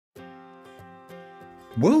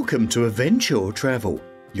Welcome to AdvenTourTravel,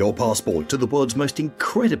 your passport to the world's most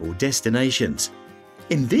incredible destinations.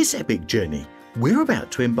 In this epic journey, we're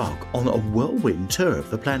about to embark on a whirlwind tour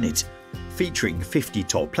of the planet, featuring 50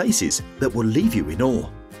 top places that will leave you in awe.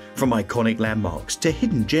 From iconic landmarks to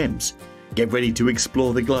hidden gems, get ready to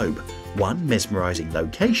explore the globe, one mesmerizing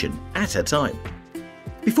location at a time.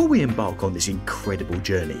 Before we embark on this incredible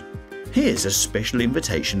journey, here's a special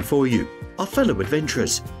invitation for you, our fellow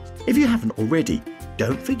adventurers. If you haven't already,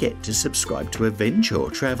 don't forget to subscribe to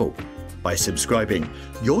AdvenTourTravel. By subscribing,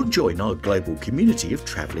 you'll join our global community of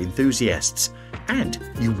travel enthusiasts, and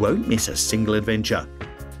you won't miss a single adventure.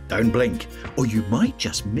 Don't blink, or you might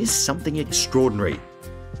just miss something extraordinary.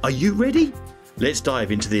 Are you ready? Let's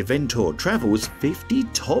dive into the AdvenTourTravel's 50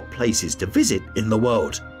 top places to visit in the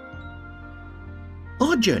world.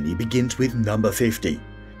 Our journey begins with number 50,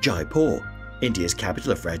 Jaipur, India's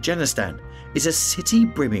capital of Rajasthan, is a city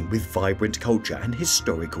brimming with vibrant culture and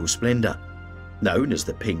historical splendor. Known as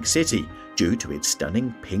the Pink City due to its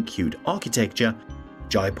stunning pink-hued architecture,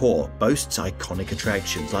 Jaipur boasts iconic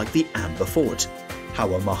attractions like the Amber Fort,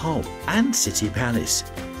 Hawa Mahal and City Palace.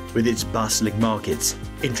 With its bustling markets,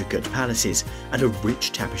 intricate palaces and a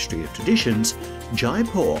rich tapestry of traditions,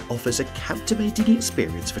 Jaipur offers a captivating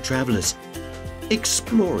experience for travelers.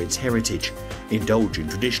 Explore its heritage, indulge in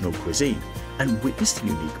traditional cuisine, and witness the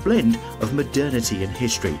unique blend of modernity and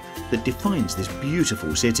history that defines this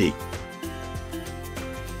beautiful city.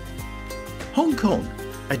 Hong Kong,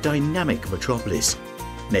 a dynamic metropolis.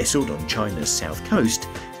 Nestled on China's south coast,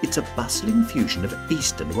 it's a bustling fusion of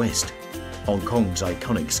east and west. Hong Kong's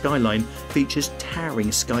iconic skyline features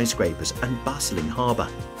towering skyscrapers and bustling harbour.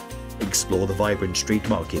 Explore the vibrant street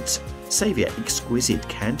markets, savour exquisite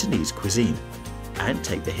Cantonese cuisine, and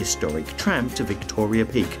take the historic tram to Victoria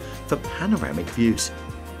Peak for panoramic views.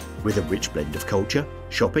 With a rich blend of culture,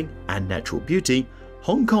 shopping and natural beauty,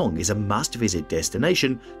 Hong Kong is a must-visit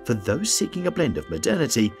destination for those seeking a blend of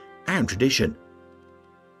modernity and tradition.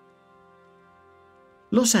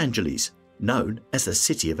 Los Angeles, known as the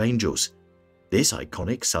City of Angels. This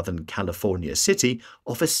iconic Southern California city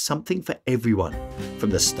offers something for everyone, from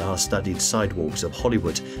the star-studded sidewalks of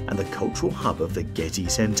Hollywood and the cultural hub of the Getty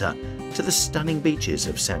Center, to the stunning beaches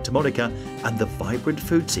of Santa Monica and the vibrant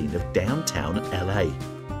food scene of downtown LA.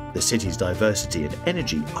 The city's diversity and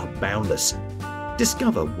energy are boundless.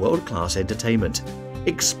 Discover world-class entertainment,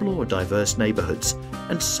 explore diverse neighborhoods,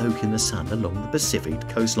 and soak in the sun along the Pacific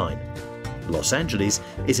coastline. Los Angeles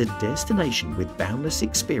is a destination with boundless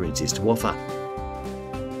experiences to offer.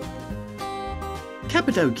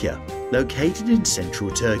 Cappadocia, located in central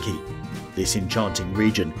Turkey. This enchanting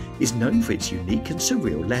region is known for its unique and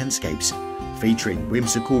surreal landscapes, featuring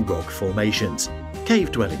whimsical rock formations,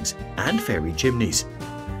 cave dwellings, and fairy chimneys.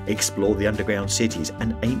 Explore the underground cities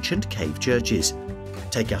and ancient cave churches.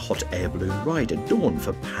 Take a hot air balloon ride at dawn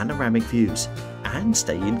for panoramic views, and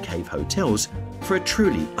stay in cave hotels for a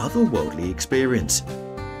truly otherworldly experience.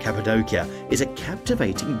 Cappadocia is a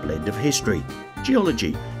captivating blend of history,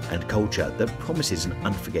 geology, and culture that promises an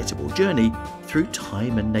unforgettable journey through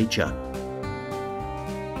time and nature.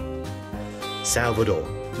 Salvador,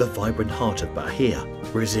 the vibrant heart of Bahia,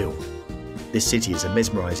 Brazil. This city is a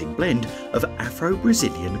mesmerizing blend of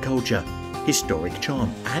Afro-Brazilian culture, historic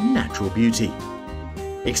charm, and natural beauty.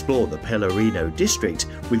 Explore the Pelourinho district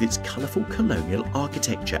with its colorful colonial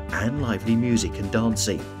architecture and lively music and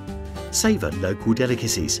dancing. Savor local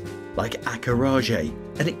delicacies like acarajé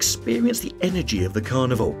and experience the energy of the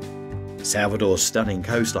carnival. Salvador's stunning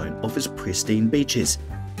coastline offers pristine beaches,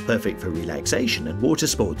 perfect for relaxation and water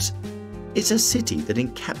sports. It's a city that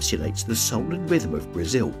encapsulates the soul and rhythm of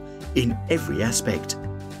Brazil in every aspect.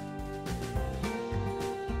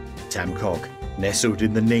 Tam Quoc, nestled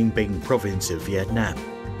in the Ninh Binh province of Vietnam.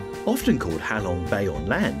 Often called Halong Bay on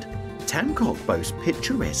land, Tam Quoc boasts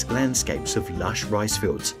picturesque landscapes of lush rice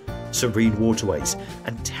fields, serene waterways,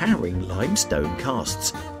 and towering limestone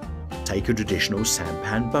casts. Take a traditional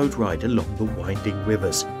sampan boat ride along the winding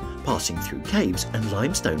rivers, passing through caves and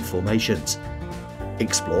limestone formations.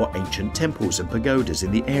 Explore ancient temples and pagodas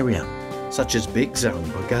in the area, such as Big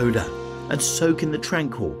Zang Pagoda, and soak in the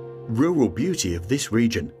tranquil, rural beauty of this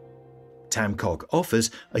region. Tam Quoc offers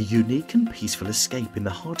a unique and peaceful escape in the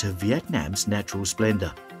heart of Vietnam's natural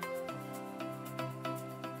splendor.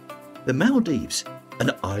 The Maldives,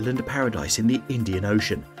 an island paradise in the Indian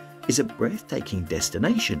Ocean, is a breathtaking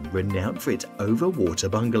destination renowned for its over-water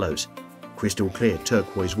bungalows, crystal clear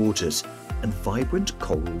turquoise waters, and vibrant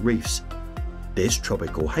coral reefs. This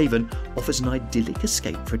tropical haven offers an idyllic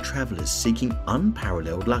escape for travelers seeking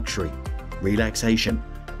unparalleled luxury, relaxation,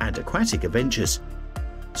 and aquatic adventures.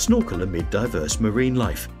 Snorkel amid diverse marine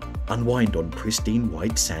life, unwind on pristine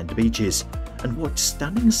white sand beaches, and watch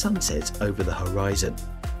stunning sunsets over the horizon.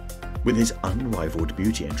 With its unrivaled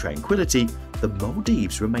beauty and tranquility, the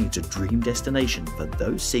Maldives remains a dream destination for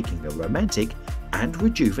those seeking a romantic and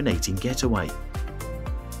rejuvenating getaway.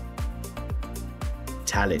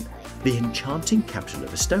 Tallinn, the enchanting capital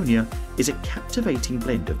of Estonia, is a captivating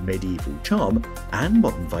blend of medieval charm and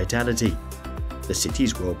modern vitality. The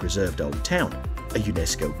city's well-preserved old town, a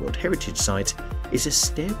UNESCO World Heritage Site, is a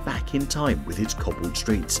step back in time with its cobbled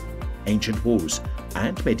streets, ancient walls,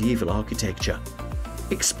 and medieval architecture.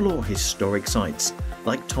 Explore historic sites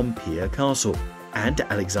like Toompea Castle and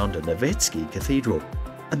Alexander Nevsky Cathedral,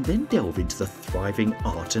 and then delve into the thriving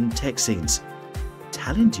art and tech scenes.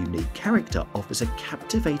 Tallinn's unique character offers a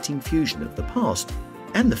captivating fusion of the past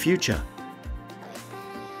and the future.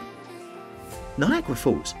 Niagara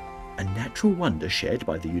Falls, a natural wonder shared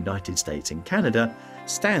by the United States and Canada,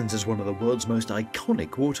 stands as one of the world's most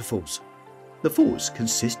iconic waterfalls. The falls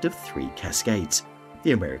consist of 3 cascades: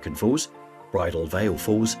 the American Falls, Bridal Veil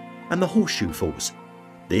Falls, and the Horseshoe Falls.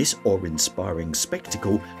 This awe-inspiring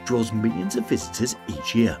spectacle draws millions of visitors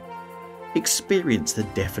each year. Experience the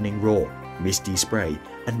deafening roar, misty spray,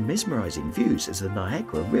 and mesmerizing views as the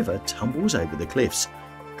Niagara River tumbles over the cliffs,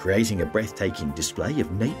 creating a breathtaking display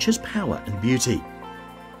of nature's power and beauty.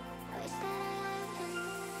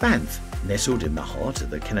 Banff, nestled in the heart of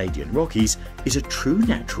the Canadian Rockies, is a true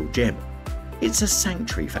natural gem. It's a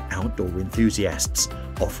sanctuary for outdoor enthusiasts,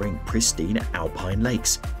 offering pristine alpine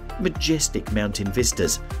lakes, majestic mountain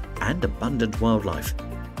vistas, and abundant wildlife.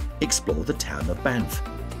 Explore the town of Banff.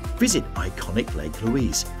 Visit iconic Lake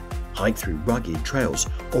Louise, hike through rugged trails,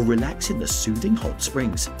 or relax in the soothing hot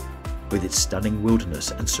springs. With its stunning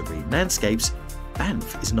wilderness and serene landscapes,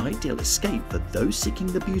 Banff is an ideal escape for those seeking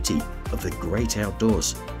the beauty of the great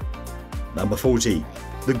outdoors. Number 40.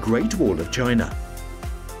 The Great Wall of China.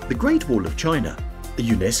 The Great Wall of China, a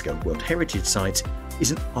UNESCO World Heritage Site,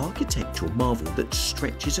 is an architectural marvel that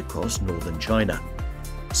stretches across northern China.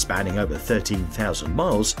 Spanning over 13,000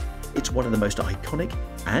 miles, it's one of the most iconic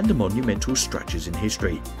and monumental structures in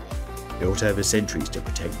history. Built over centuries to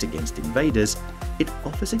protect against invaders, it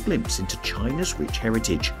offers a glimpse into China's rich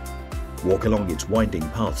heritage. Walk along its winding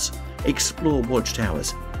paths, explore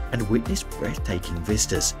watchtowers, and witness breathtaking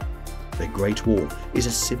vistas. The Great Wall is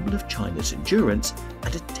a symbol of China's endurance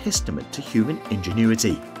and a testament to human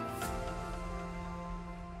ingenuity.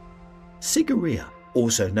 Sigiriya,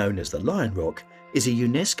 also known as the Lion Rock, is a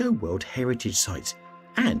UNESCO World Heritage Site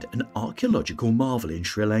and an archaeological marvel in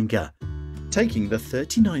Sri Lanka, taking the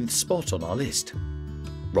 39th spot on our list.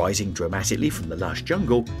 Rising dramatically from the lush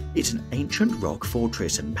jungle, it's an ancient rock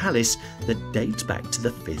fortress and palace that dates back to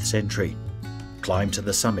the 5th century. Climb to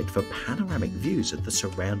the summit for panoramic views of the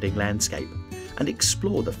surrounding landscape and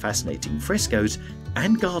explore the fascinating frescoes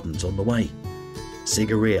and gardens on the way.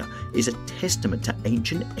 Sigiriya is a testament to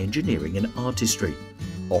ancient engineering and artistry,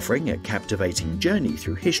 offering a captivating journey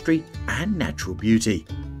through history and natural beauty.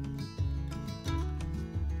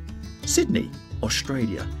 Sydney,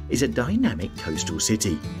 Australia, is a dynamic coastal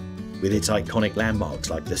city. With its iconic landmarks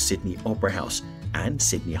like the Sydney Opera House and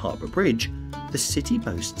Sydney Harbour Bridge, the city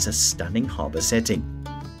boasts a stunning harbour setting.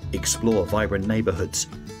 Explore vibrant neighbourhoods,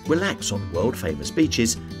 relax on world-famous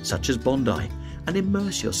beaches such as Bondi, and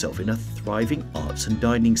immerse yourself in a thriving arts and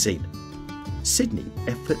dining scene. Sydney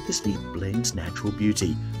effortlessly blends natural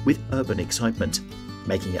beauty with urban excitement,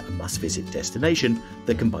 making it a must-visit destination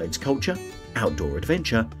that combines culture, outdoor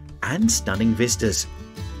adventure, and stunning vistas.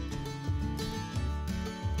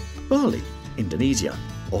 Bali, Indonesia,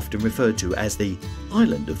 often referred to as the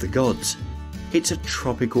Island of the Gods. It's a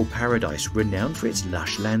tropical paradise renowned for its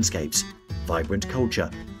lush landscapes, vibrant culture,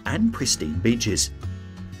 and pristine beaches.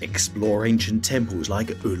 Explore ancient temples like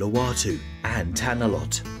Uluwatu and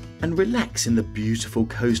Tanah, and relax in the beautiful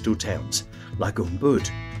coastal towns like Ubud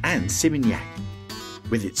and Seminyak.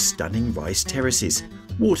 With its stunning rice terraces,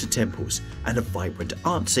 water temples, and a vibrant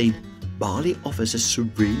art scene, Bali offers a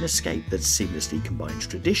serene escape that seamlessly combines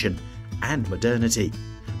tradition and modernity,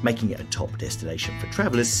 making it a top destination for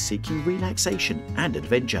travellers seeking relaxation and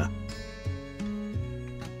adventure.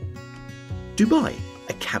 Dubai,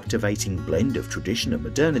 a captivating blend of tradition and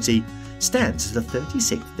modernity, stands as the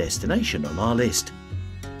 36th destination on our list.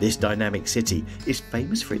 This dynamic city is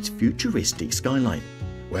famous for its futuristic skyline,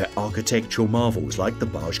 where architectural marvels like the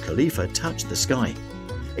Burj Khalifa touch the sky.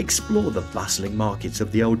 Explore the bustling markets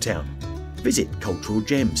of the Old Town, visit cultural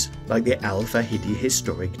gems like the Al Fahidi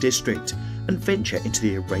Historic District, and venture into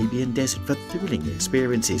the Arabian Desert for thrilling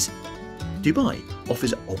experiences. Dubai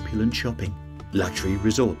offers opulent shopping, luxury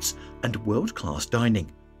resorts, and world-class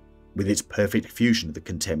dining. With its perfect fusion of the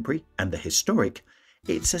contemporary and the historic,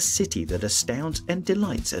 It's a city that astounds and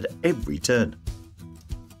delights at every turn.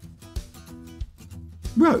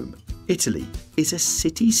 Rome, Italy is a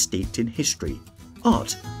city steeped in history,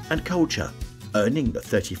 art and culture, earning the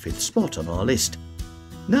 35th spot on our list.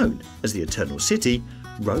 Known as the Eternal City,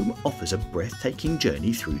 Rome offers a breathtaking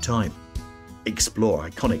journey through time. Explore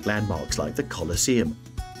iconic landmarks like the Colosseum,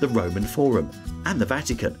 the Roman Forum and the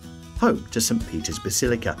Vatican, home to St. Peter's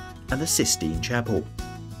Basilica and the Sistine Chapel.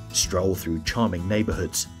 Stroll through charming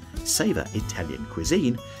neighbourhoods, savour Italian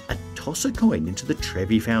cuisine and toss a coin into the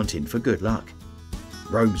Trevi Fountain for good luck.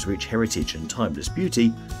 Rome's rich heritage and timeless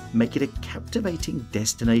beauty make it a captivating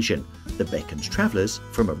destination that beckons travellers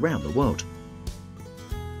from around the world.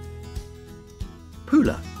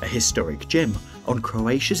 Pula, a historic gem on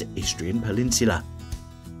Croatia's Istrian Peninsula.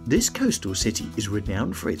 This coastal city is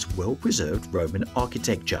renowned for its well-preserved Roman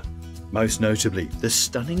architecture, most notably the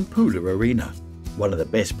stunning Pula Arena, one of the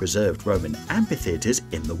best preserved Roman amphitheatres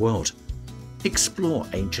in the world. Explore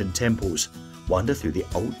ancient temples, wander through the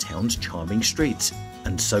old town's charming streets,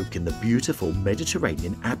 and soak in the beautiful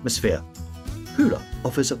Mediterranean atmosphere. Pula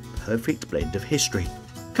offers a perfect blend of history,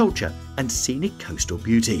 culture and scenic coastal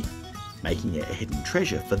beauty, making it a hidden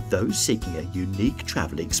treasure for those seeking a unique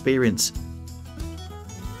travel experience.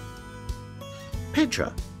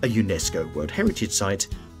 Petra, a UNESCO World Heritage Site,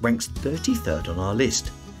 ranks 33rd on our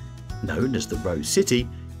list. Known as the Rose City,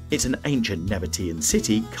 it's an ancient Nabatean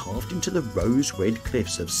city carved into the rose-red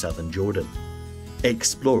cliffs of southern Jordan.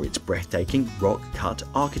 Explore its breathtaking rock-cut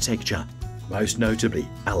architecture, most notably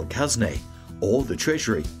Al-Khazneh, or the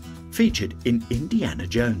Treasury, featured in Indiana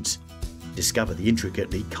Jones. Discover the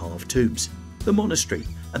intricately carved tombs, the monastery,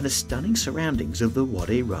 and the stunning surroundings of the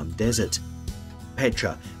Wadi Rum Desert.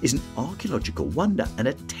 Petra is an archaeological wonder and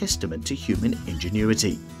a testament to human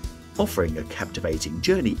ingenuity, offering a captivating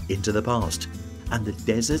journey into the past and the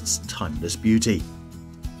desert's timeless beauty.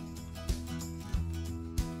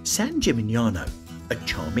 San Gimignano, a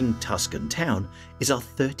charming Tuscan town, is our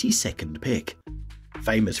 32nd pick.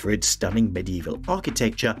 Famous for its stunning medieval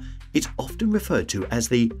architecture, it's often referred to as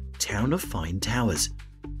the Town of Fine Towers,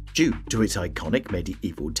 due to its iconic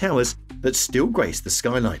medieval towers that still grace the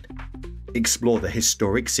skyline. Explore the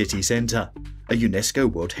historic city centre, a UNESCO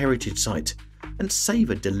World Heritage Site, and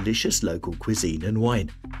savour delicious local cuisine and wine.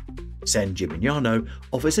 San Gimignano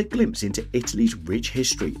offers a glimpse into Italy's rich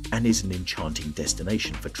history and is an enchanting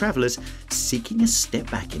destination for travellers seeking a step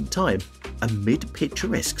back in time amid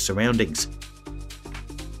picturesque surroundings.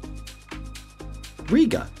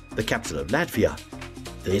 Riga, the capital of Latvia.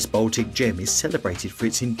 This Baltic gem is celebrated for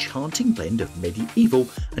its enchanting blend of medieval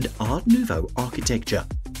and Art Nouveau architecture.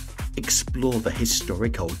 Explore the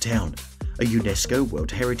historic old town, a UNESCO World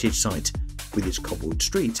Heritage Site, with its cobbled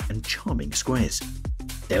streets and charming squares.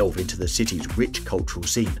 Delve into the city's rich cultural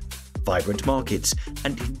scene, vibrant markets,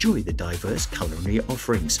 and enjoy the diverse culinary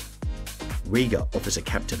offerings. Riga offers a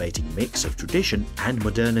captivating mix of tradition and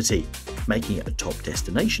modernity, making it a top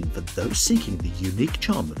destination for those seeking the unique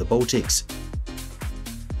charm of the Baltics.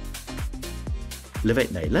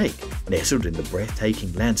 Levetne Lake, nestled in the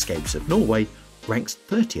breathtaking landscapes of Norway, ranks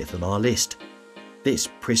 30th on our list. This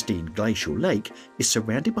pristine glacial lake is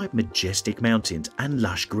surrounded by majestic mountains and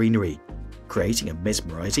lush greenery, creating a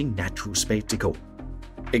mesmerizing natural spectacle.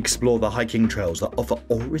 Explore the hiking trails that offer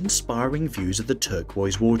awe-inspiring views of the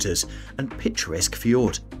turquoise waters and picturesque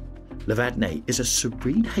fjord. Levetne is a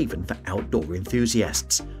serene haven for outdoor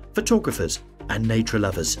enthusiasts, photographers and nature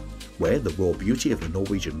lovers, where the raw beauty of the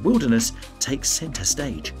Norwegian wilderness takes centre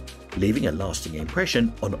stage, leaving a lasting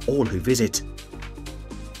impression on all who visit.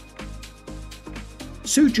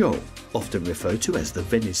 Suzhou, often referred to as the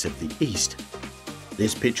Venice of the East.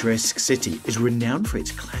 This picturesque city is renowned for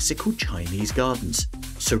its classical Chinese gardens,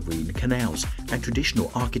 serene canals and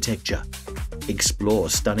traditional architecture. Explore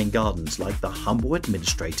stunning gardens like the humble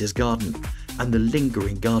Administrator's Garden and the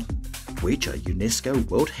Lingering Garden, which are UNESCO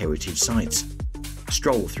World Heritage Sites.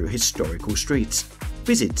 Stroll through historical streets,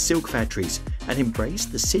 visit silk factories and embrace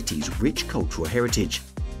the city's rich cultural heritage.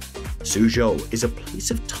 Suzhou is a place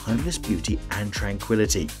of timeless beauty and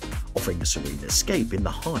tranquility, offering a serene escape in the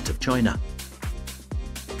heart of China.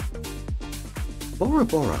 Bora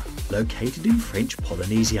Bora, located in French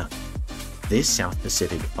Polynesia. This South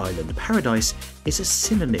Pacific island paradise is a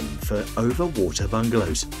synonym for overwater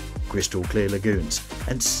bungalows, crystal clear lagoons,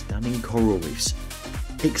 and stunning coral reefs.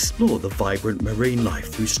 Explore the vibrant marine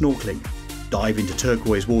life through snorkeling, dive into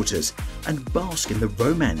turquoise waters, and bask in the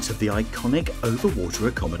romance of the iconic overwater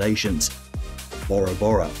accommodations. Bora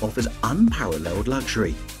Bora offers unparalleled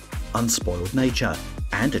luxury, unspoiled nature,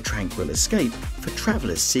 and a tranquil escape for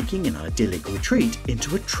travellers seeking an idyllic retreat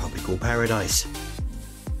into a tropical paradise.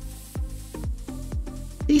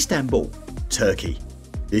 Istanbul, Turkey.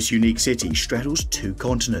 This unique city straddles two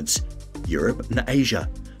continents, Europe and Asia,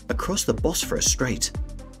 across the Bosphorus Strait.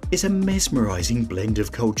 It's a mesmerizing blend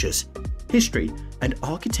of cultures, history and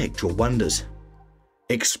architectural wonders.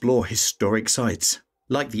 Explore historic sites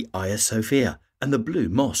like the Hagia Sophia and the Blue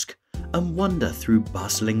Mosque, and wander through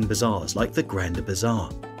bustling bazaars like the Grand Bazaar.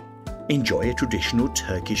 Enjoy a traditional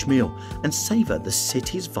Turkish meal and savour the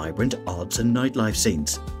city's vibrant arts and nightlife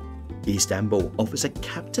scenes. Istanbul offers a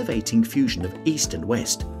captivating fusion of East and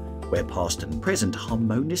West, where past and present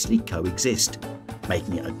harmoniously coexist,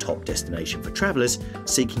 making it a top destination for travellers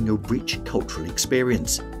seeking a rich cultural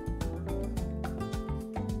experience.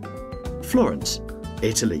 Florence,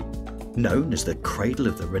 Italy. Known as the cradle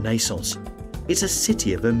of the Renaissance, it's a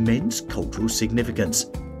city of immense cultural significance.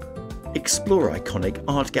 Explore iconic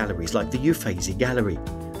art galleries like the Uffizi Gallery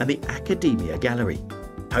and the Accademia Gallery,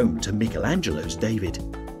 home to Michelangelo's David.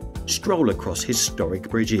 Stroll across historic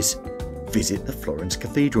bridges, visit the Florence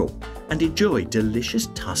Cathedral, and enjoy delicious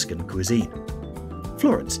Tuscan cuisine.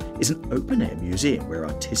 Florence is an open-air museum where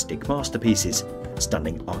artistic masterpieces,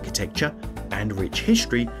 stunning architecture, and rich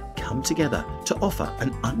history come together to offer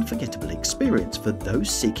an unforgettable experience for those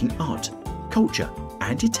seeking art, culture,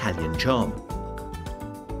 and Italian charm.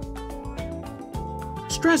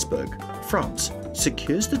 Strasbourg, France,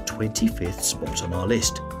 secures the 25th spot on our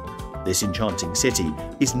list. This enchanting city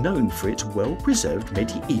is known for its well-preserved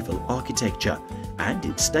medieval architecture and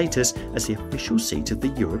its status as the official seat of the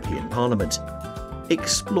European Parliament.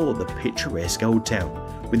 Explore the picturesque Old Town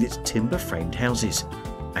with its timber-framed houses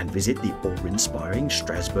and visit the awe-inspiring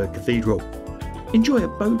Strasbourg Cathedral. Enjoy a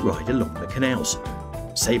boat ride along the canals,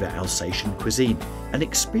 savour Alsatian cuisine and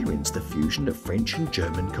experience the fusion of French and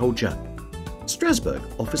German culture. Strasbourg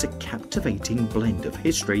offers a captivating blend of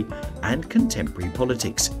history and contemporary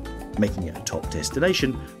politics, making it a top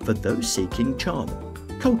destination for those seeking charm,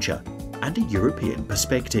 culture, and a European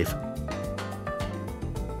perspective.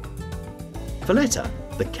 Valletta,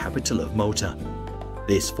 the capital of Malta.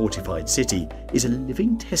 This fortified city is a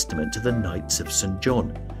living testament to the Knights of St.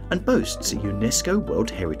 John and boasts a UNESCO World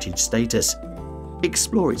Heritage status.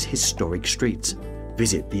 Explore its historic streets,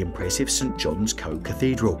 visit the impressive St. John's Co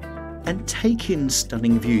Cathedral, and take in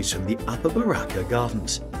stunning views from the Upper Baracca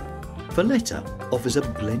Gardens. Valletta offers a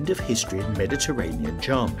blend of history and Mediterranean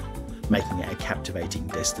charm, making it a captivating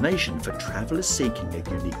destination for travellers seeking a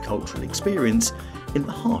unique cultural experience in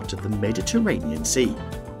the heart of the Mediterranean Sea.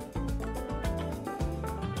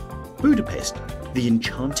 Budapest, the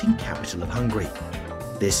enchanting capital of Hungary.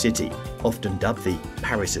 This city, often dubbed the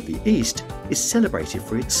Paris of the East, is celebrated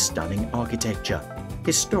for its stunning architecture,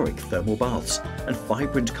 historic thermal baths, and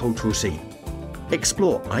vibrant cultural scene.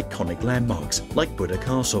 Explore iconic landmarks like Buda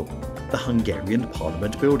Castle, the Hungarian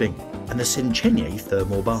Parliament Building, and the Széchenyi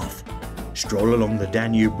Thermal Bath. Stroll along the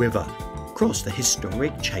Danube River, cross the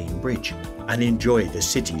historic Chain Bridge, and enjoy the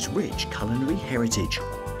city's rich culinary heritage.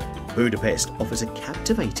 Budapest offers a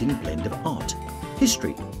captivating blend of art,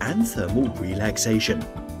 history, and thermal relaxation,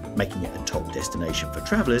 making it a top destination for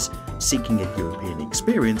travellers seeking a European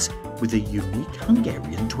experience with a unique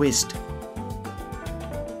Hungarian twist.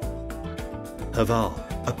 Hvar,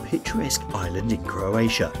 a picturesque island in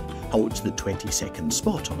Croatia, holds the 22nd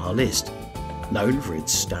spot on our list. Known for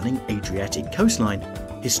its stunning Adriatic coastline,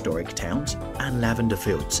 historic towns, and lavender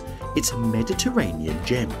fields, it's a Mediterranean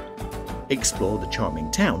gem. Explore the charming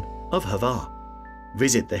town of Hvar.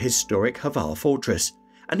 Visit the historic Hvar Fortress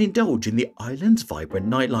and indulge in the island's vibrant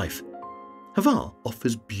nightlife. Hvar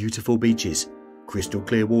offers beautiful beaches, crystal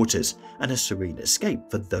clear waters, and a serene escape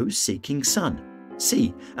for those seeking sun,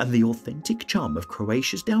 sea, and the authentic charm of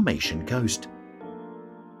Croatia's Dalmatian coast.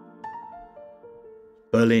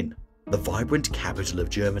 Berlin, the vibrant capital of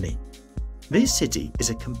Germany. This city is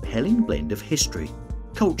a compelling blend of history,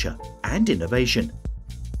 culture, and innovation.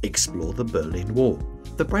 Explore the Berlin Wall,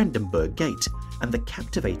 the Brandenburg Gate, and the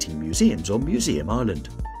captivating museums on Museum Island.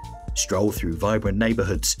 Stroll through vibrant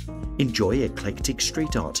neighbourhoods, enjoy eclectic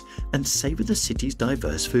street art, and savour the city's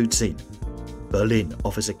diverse food scene. Berlin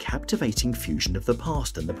offers a captivating fusion of the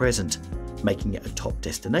past and the present, making it a top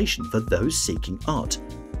destination for those seeking art,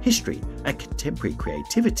 history, and contemporary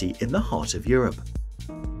creativity in the heart of Europe.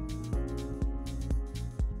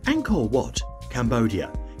 Angkor Wat,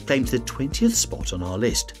 Cambodia, claims the 20th spot on our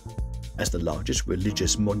list. As the largest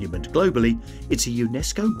religious monument globally, it's a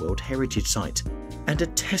UNESCO World Heritage Site and a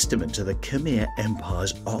testament to the Khmer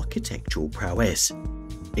Empire's architectural prowess.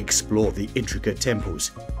 Explore the intricate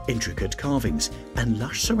temples, intricate carvings, and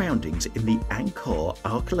lush surroundings in the Angkor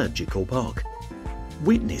Archaeological Park.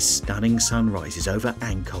 Witness stunning sunrises over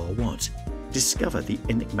Angkor Wat, discover the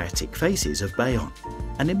enigmatic faces of Bayon,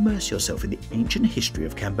 and immerse yourself in the ancient history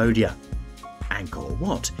of Cambodia. Angkor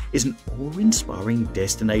Wat is an awe-inspiring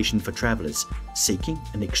destination for travellers seeking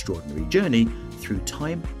an extraordinary journey through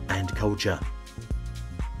time and culture.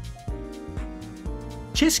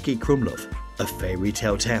 Český Krumlov, a fairy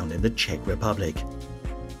tale town in the Czech Republic.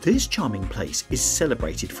 This charming place is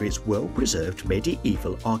celebrated for its well-preserved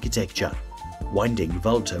medieval architecture, winding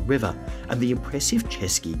Vlta River and the impressive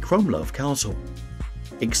Český Krumlov Castle.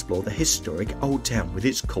 Explore the historic old town with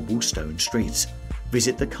its cobblestone streets,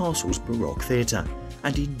 visit the castle's Baroque theatre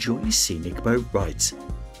and enjoy scenic boat rides.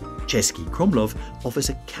 Český Krumlov offers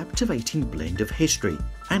a captivating blend of history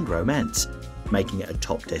and romance, making it a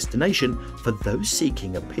top destination for those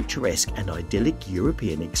seeking a picturesque and idyllic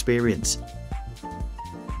European experience.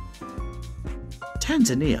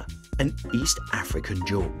 Tanzania, an East African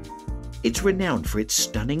jewel. It's renowned for its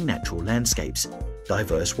stunning natural landscapes,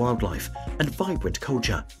 diverse wildlife and vibrant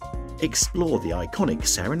culture. Explore the iconic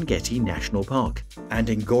Serengeti National Park and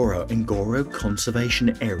Ngorongoro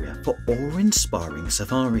Conservation Area for awe-inspiring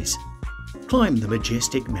safaris. Climb the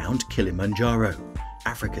majestic Mount Kilimanjaro,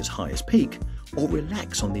 Africa's highest peak, or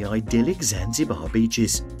relax on the idyllic Zanzibar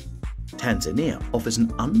beaches. Tanzania offers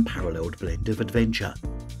an unparalleled blend of adventure,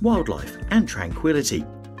 wildlife and tranquility,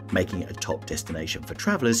 making it a top destination for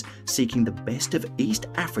travellers seeking the best of East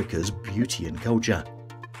Africa's beauty and culture.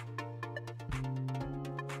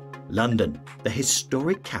 London, the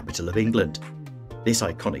historic capital of England. This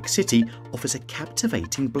iconic city offers a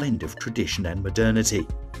captivating blend of tradition and modernity.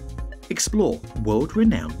 Explore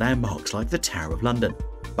world-renowned landmarks like the Tower of London,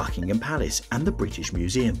 Buckingham Palace and the British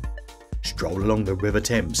Museum. Stroll along the River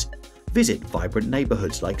Thames, visit vibrant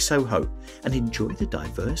neighbourhoods like Soho and enjoy the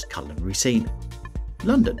diverse culinary scene.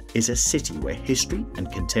 London is a city where history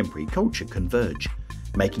and contemporary culture converge,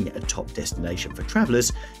 making it a top destination for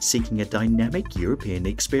travellers seeking a dynamic European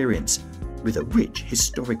experience with a rich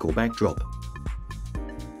historical backdrop.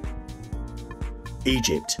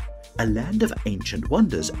 Egypt, a land of ancient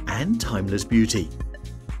wonders and timeless beauty.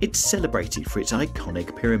 It's celebrated for its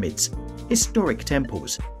iconic pyramids, historic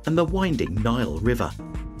temples and the winding Nile River.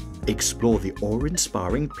 Explore the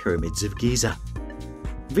awe-inspiring pyramids of Giza.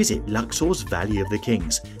 Visit Luxor's Valley of the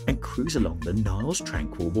Kings and cruise along the Nile's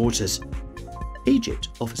tranquil waters. Egypt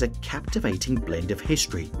offers a captivating blend of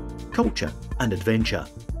history, culture and adventure,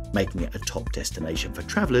 making it a top destination for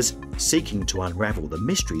travellers seeking to unravel the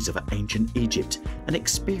mysteries of ancient Egypt and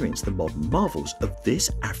experience the modern marvels of this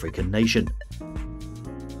African nation.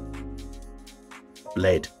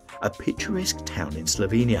 Bled, a picturesque town in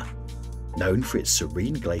Slovenia. Known for its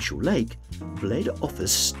serene glacial lake, Bled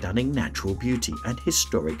offers stunning natural beauty and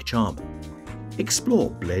historic charm. Explore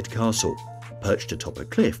Bled Castle, perched atop a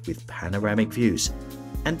cliff with panoramic views,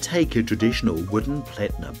 and take a traditional wooden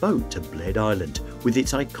Pletna boat to Bled Island with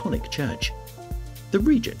its iconic church. The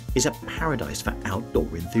region is a paradise for outdoor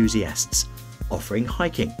enthusiasts, offering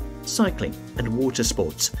hiking, cycling and water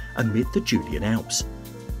sports amid the Julian Alps.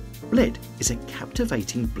 Bled is a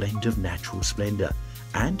captivating blend of natural splendour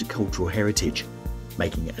and cultural heritage,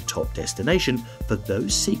 making it a top destination for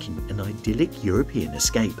those seeking an idyllic European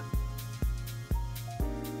escape.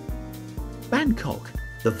 Bangkok,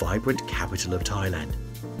 the vibrant capital of Thailand.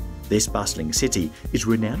 This bustling city is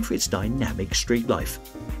renowned for its dynamic street life,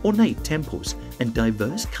 ornate temples and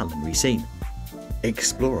diverse culinary scene.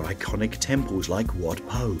 Explore iconic temples like Wat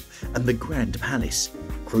Po and the Grand Palace,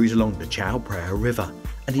 cruise along the Chao Phraya River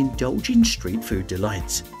and indulge in street food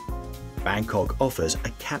delights. Bangkok offers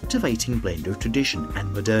a captivating blend of tradition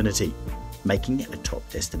and modernity, making it a top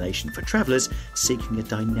destination for travellers seeking a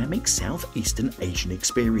dynamic Southeastern Asian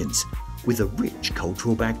experience with a rich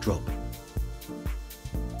cultural backdrop.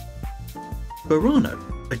 Burano,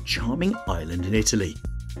 a charming island in Italy.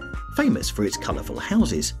 Famous for its colourful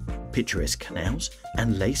houses, picturesque canals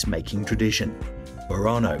and lace-making tradition,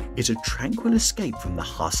 Burano is a tranquil escape from the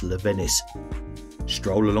hustle of Venice.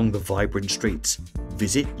 Stroll along the vibrant streets,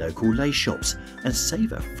 visit local lace shops and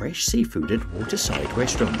savour fresh seafood at waterside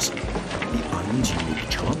restaurants. The island's unique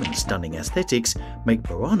charm and stunning aesthetics make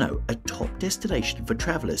Burano a top destination for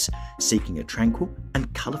travellers seeking a tranquil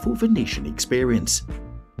and colourful Venetian experience.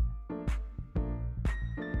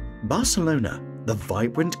 Barcelona, the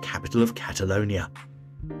vibrant capital of Catalonia.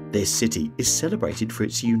 This city is celebrated for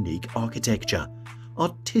its unique architecture,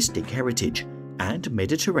 artistic heritage and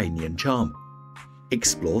Mediterranean charm.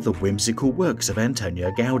 Explore the whimsical works of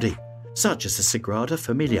Antonio Gaudi, such as the Sagrada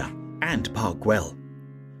Familia and Park Güell.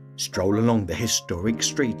 Stroll along the historic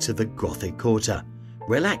streets of the Gothic Quarter,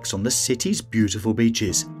 relax on the city's beautiful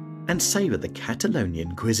beaches, and savour the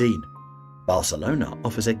Catalonian cuisine. Barcelona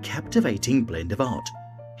offers a captivating blend of art,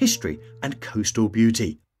 history and coastal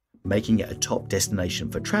beauty, making it a top destination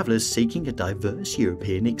for travellers seeking a diverse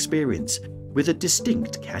European experience with a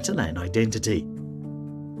distinct Catalan identity.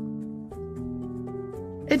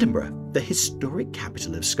 Edinburgh, the historic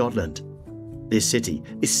capital of Scotland. This city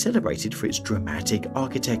is celebrated for its dramatic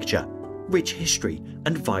architecture, rich history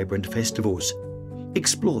and vibrant festivals.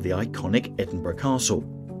 Explore the iconic Edinburgh Castle,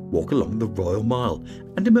 walk along the Royal Mile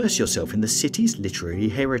and immerse yourself in the city's literary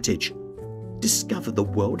heritage. Discover the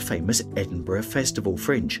world-famous Edinburgh Festival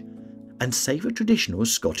Fringe and savour traditional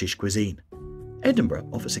Scottish cuisine. Edinburgh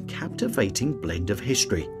offers a captivating blend of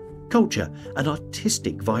history, culture and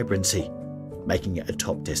artistic vibrancy, making it a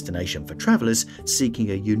top destination for travellers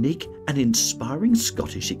seeking a unique and inspiring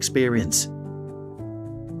Scottish experience.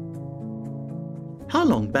 Ha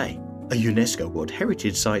Long Bay, a UNESCO World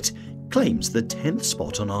Heritage Site, claims the 10th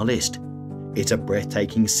spot on our list. It's a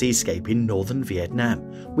breathtaking seascape in northern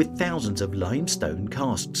Vietnam with thousands of limestone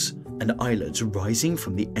casts and islets rising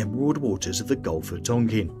from the emerald waters of the Gulf of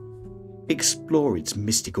Tonkin. Explore its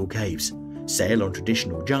mystical caves, sail on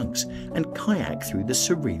traditional junks and kayak through the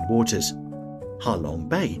serene waters. Ha Long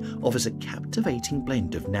Bay offers a captivating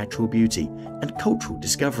blend of natural beauty and cultural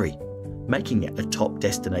discovery, making it a top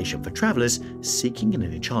destination for travellers seeking an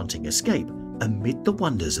enchanting escape amid the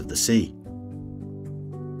wonders of the sea.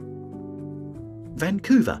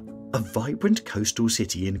 Vancouver, a vibrant coastal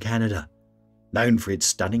city in Canada. Known for its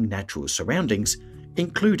stunning natural surroundings,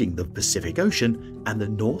 including the Pacific Ocean and the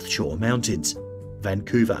North Shore Mountains,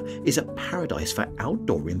 Vancouver is a paradise for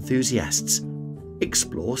outdoor enthusiasts.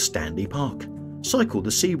 Explore Stanley Park, cycle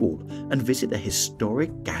the seawall and visit the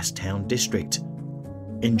historic Gastown district.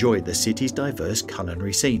 Enjoy the city's diverse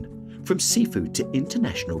culinary scene, from seafood to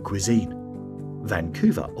international cuisine.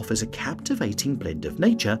 Vancouver offers a captivating blend of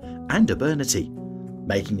nature and urbanity,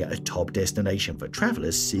 making it a top destination for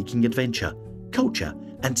travellers seeking adventure, culture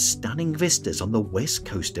and stunning vistas on the west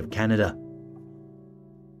coast of Canada.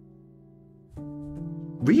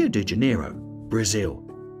 Rio de Janeiro, Brazil.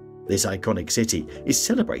 This iconic city is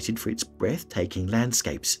celebrated for its breathtaking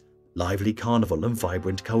landscapes, lively carnival and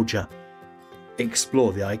vibrant culture.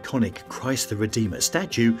 Explore the iconic Christ the Redeemer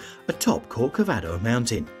statue atop Corcovado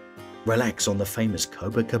Mountain. Relax on the famous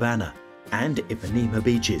Copacabana and Ipanema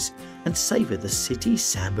beaches and savour the city's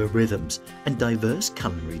samba rhythms and diverse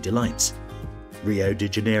culinary delights. Rio de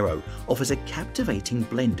Janeiro offers a captivating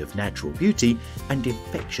blend of natural beauty and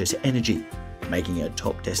infectious energy, making it a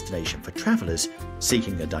top destination for travellers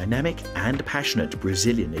seeking a dynamic and passionate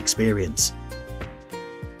Brazilian experience.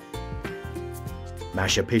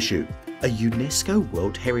 Machu Picchu, a UNESCO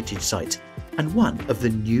World Heritage Site and one of the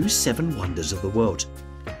new 7 wonders of the world.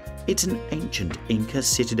 It's an ancient Inca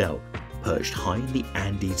citadel perched high in the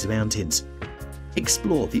Andes Mountains.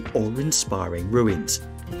 Explore the awe-inspiring ruins,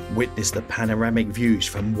 witness the panoramic views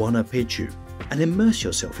from Machu Picchu, and immerse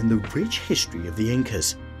yourself in the rich history of the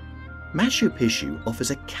Incas. Machu Picchu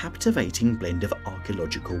offers a captivating blend of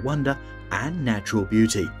archaeological wonder and natural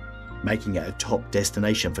beauty, making it a top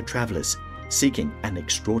destination for travellers seeking an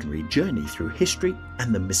extraordinary journey through history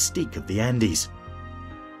and the mystique of the Andes.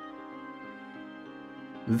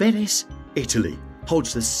 Venice, Italy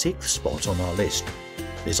holds the 6th spot on our list.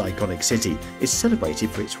 This iconic city is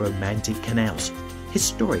celebrated for its romantic canals,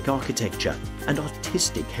 historic architecture and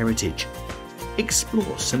artistic heritage.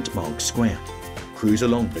 Explore St. Mark's Square, cruise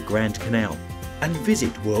along the Grand Canal and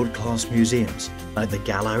visit world-class museums like the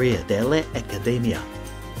Galleria delle Accademie.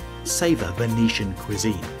 Savour Venetian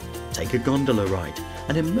cuisine, take a gondola ride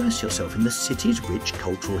and immerse yourself in the city's rich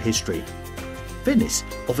cultural history. Venice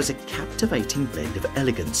offers a captivating blend of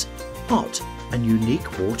elegance, art and unique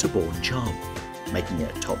waterborne charm, making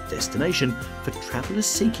it a top destination for travellers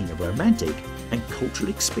seeking a romantic and cultural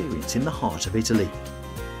experience in the heart of Italy.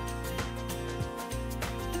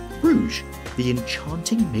 Bruges, the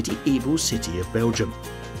enchanting medieval city of Belgium.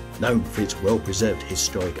 Known for its well-preserved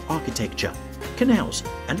historic architecture, canals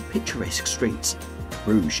and picturesque streets,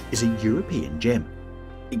 Bruges is a European gem.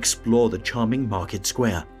 Explore the charming market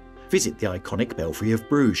square, visit the iconic Belfry of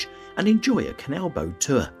Bruges and enjoy a canal boat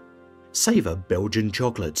tour. Savour Belgian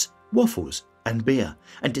chocolates, waffles and beer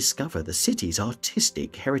and discover the city's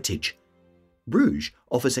artistic heritage. Bruges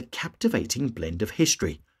offers a captivating blend of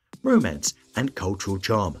history, romance and cultural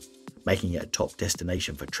charm, making it a top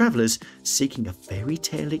destination for travellers seeking a fairy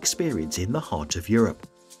tale experience in the heart of Europe.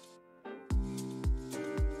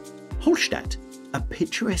 Hallstatt, a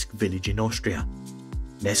picturesque village in Austria.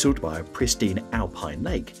 Nestled by a pristine alpine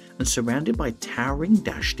lake and surrounded by towering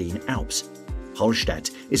Dachstein Alps,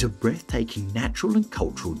 Hallstatt is a breathtaking natural and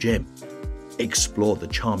cultural gem. Explore the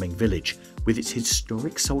charming village with its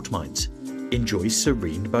historic salt mines, enjoy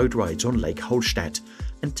serene boat rides on Lake Hallstatt,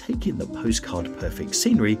 and take in the postcard-perfect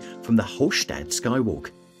scenery from the Hallstatt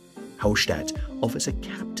Skywalk. Hallstatt offers a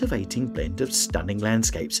captivating blend of stunning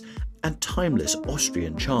landscapes and timeless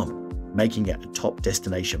Austrian charm, making it a top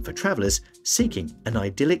destination for travelers seeking an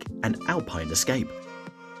idyllic and alpine escape.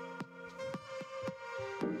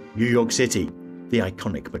 New York City, the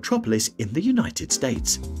iconic metropolis in the United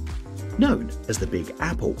States. Known as the Big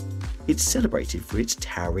Apple, it's celebrated for its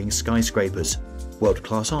towering skyscrapers,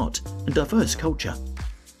 world-class art, and diverse culture.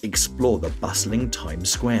 Explore the bustling Times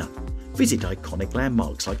Square, visit iconic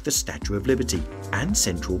landmarks like the Statue of Liberty and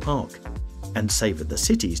Central Park, and savor the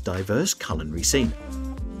city's diverse culinary scene.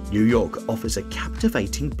 New York offers a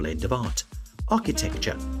captivating blend of art,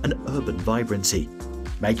 architecture, and urban vibrancy,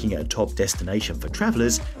 making it a top destination for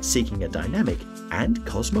travelers seeking a dynamic and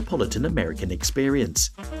cosmopolitan American experience.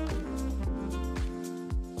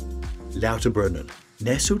 Lauterbrunnen,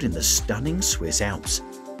 nestled in the stunning Swiss Alps.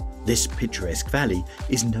 This picturesque valley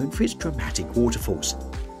is known for its dramatic waterfalls,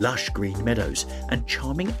 lush green meadows, and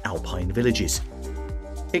charming alpine villages.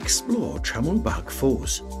 Explore Tramelbach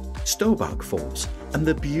Falls, Stolbach Falls, and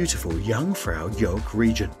the beautiful Jungfrau Joch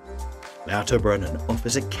region. Lauterbrunnen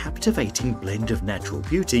offers a captivating blend of natural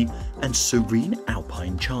beauty and serene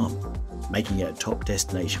alpine charm, making it a top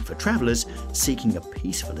destination for travelers seeking a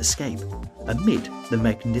peaceful escape amid the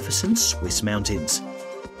magnificent Swiss mountains.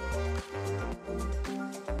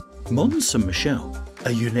 Mont Saint-Michel, a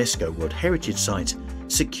UNESCO World Heritage Site,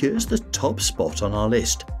 secures the top spot on our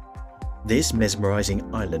list. This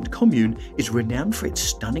mesmerizing island commune is renowned for its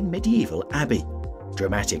stunning medieval abbey,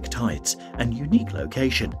 dramatic tides, and unique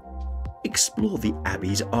location. Explore the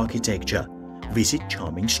abbey's architecture, visit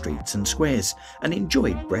charming streets and squares, and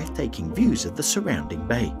enjoy breathtaking views of the surrounding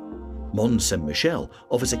bay. Mont Saint-Michel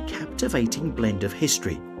offers a captivating blend of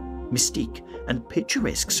history, mystique, and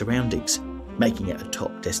picturesque surroundings, making it a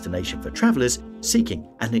top destination for travelers seeking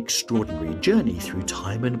an extraordinary journey through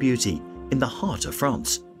time and beauty in the heart of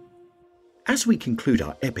France. As we conclude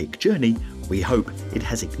our epic journey, we hope it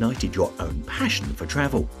has ignited your own passion for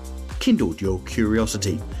travel, kindled your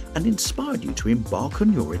curiosity, and inspired you to embark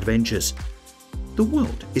on your adventures. The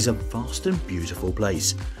world is a vast and beautiful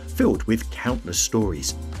place, filled with countless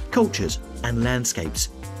stories, cultures, and landscapes,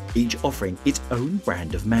 each offering its own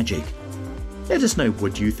brand of magic. Let us know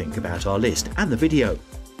what you think about our list and the video.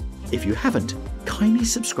 If you haven't, kindly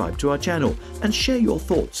subscribe to our channel and share your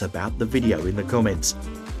thoughts about the video in the comments.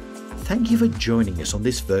 Thank you for joining us on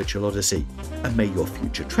this virtual odyssey, and may your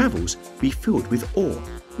future travels be filled with awe,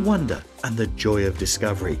 wonder, and the joy of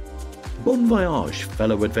discovery. Bon voyage,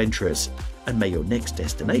 fellow adventurers, and may your next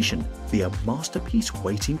destination be a masterpiece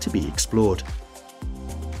waiting to be explored.